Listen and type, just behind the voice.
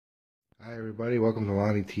Hi everybody, welcome to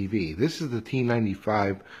IPTV. This is the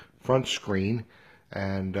T95 front screen,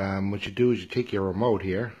 and what you do is you take your remote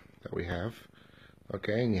here that we have,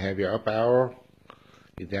 okay, and you have your up arrow,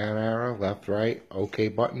 your down arrow, left, right, OK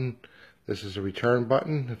button. This is a return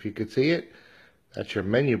button, if you could see it. That's your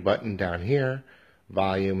menu button down here,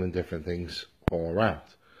 volume and different things all around.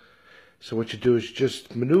 So what you do is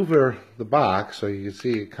just maneuver the box so you can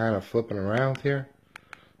see it kind of flipping around here.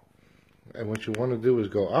 And what you want to do is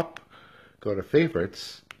go up, go to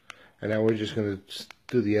favorites, and now we're just going to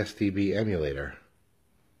do the STB Emulator.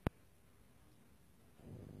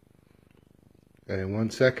 And in 1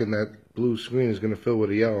 second that blue screen is going to fill with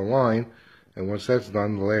a yellow line, and once that's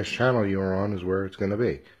done, the last channel you're on is where it's going to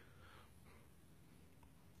be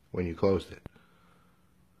when you closed it.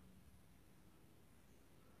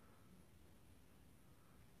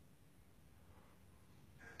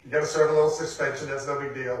 You got to serve a little suspension, that's no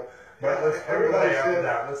big deal. But let's everybody up and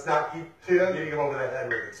down. Let's not keep beating him over the head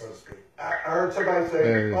with it, so to speak. I heard somebody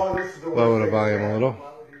say, oh, this is the lower the volume a little.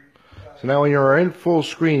 So now when you're in full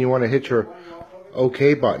screen, you want to hit your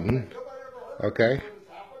OK button, okay?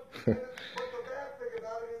 And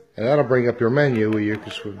that'll bring up your menu where you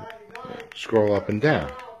can scroll up and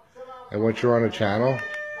down. And once you're on a channel,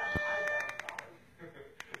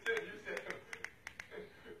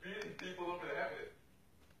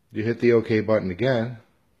 you hit the OK button again.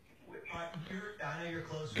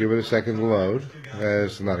 Give it a second to load.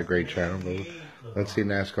 It's not a great channel, but let's see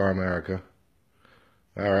NASCAR America.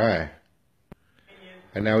 Alright.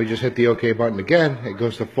 And now we just hit the OK button again. It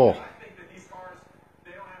goes to full.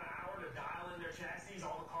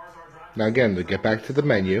 Now again, to get back to the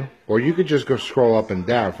menu, or you could just go scroll up and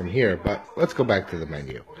down from here, but let's go back to the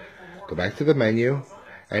menu. Go back to the menu,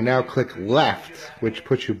 and now click left, which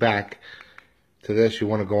puts you back to this. You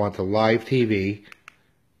want to go on to live TV,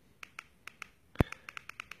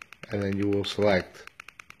 and then you will select,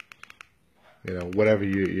 whatever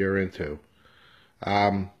you're into.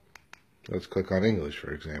 Let's click on English,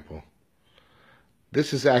 for example.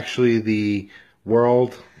 This is actually the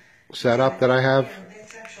world setup that I have.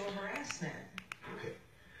 Sexual harassment. Okay.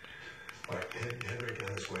 All right, head right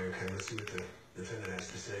down this way. Okay, let's see what the defendant has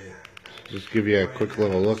to say. Just give you a quick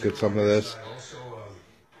little look at some of this.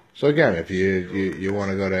 So again, if you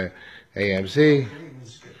want to go to AMC,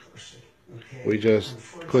 we just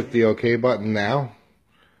click the OK button now,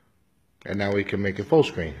 and now we can make it full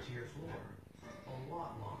screen.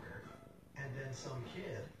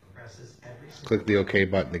 Click the OK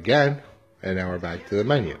button again, and now we're back to the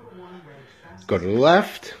menu. Go to the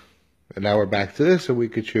left, and now we're back to this, and we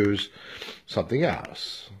could choose something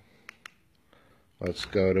else. Let's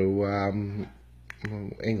go to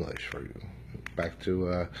English, back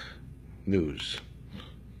to news.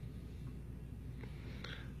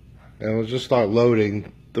 And we'll just start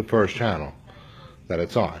loading the first channel that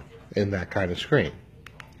it's on in that kind of screen.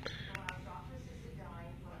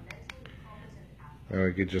 And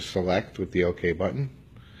we could just select with the OK button,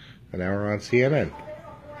 and now we're on CNN.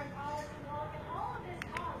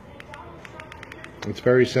 It's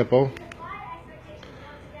very simple.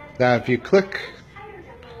 Now if you click,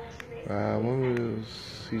 let me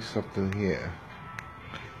see something here.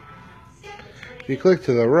 If you click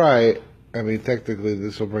to the right, I mean, technically,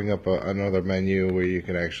 this will bring up another menu where you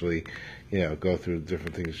can actually, go through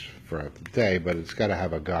different things throughout the day, but it's got to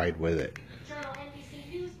have a guide with it.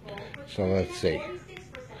 So let's see.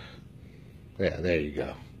 Yeah, there you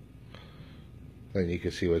go. Then you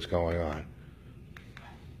can see what's going on.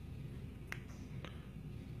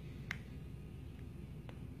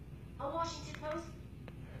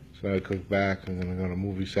 So I click back, I'm going to go to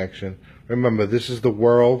movie section. Remember, this is the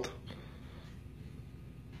world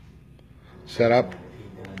setup,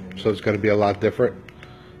 so it's going to be a lot different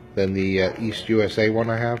than the East USA one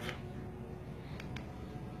I have.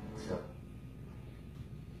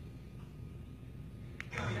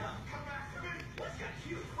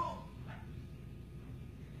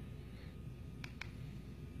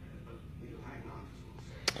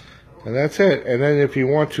 And that's it. And then if you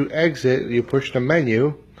want to exit, you push the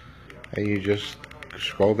menu and you just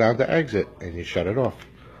scroll down to exit and you shut it off.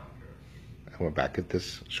 And we're back at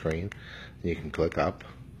this screen. You can click up,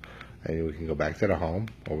 and we can go back to the home,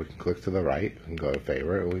 or we can click to the right and go to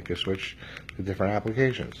favorite, or we can switch to different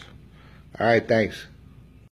applications. All right, thanks.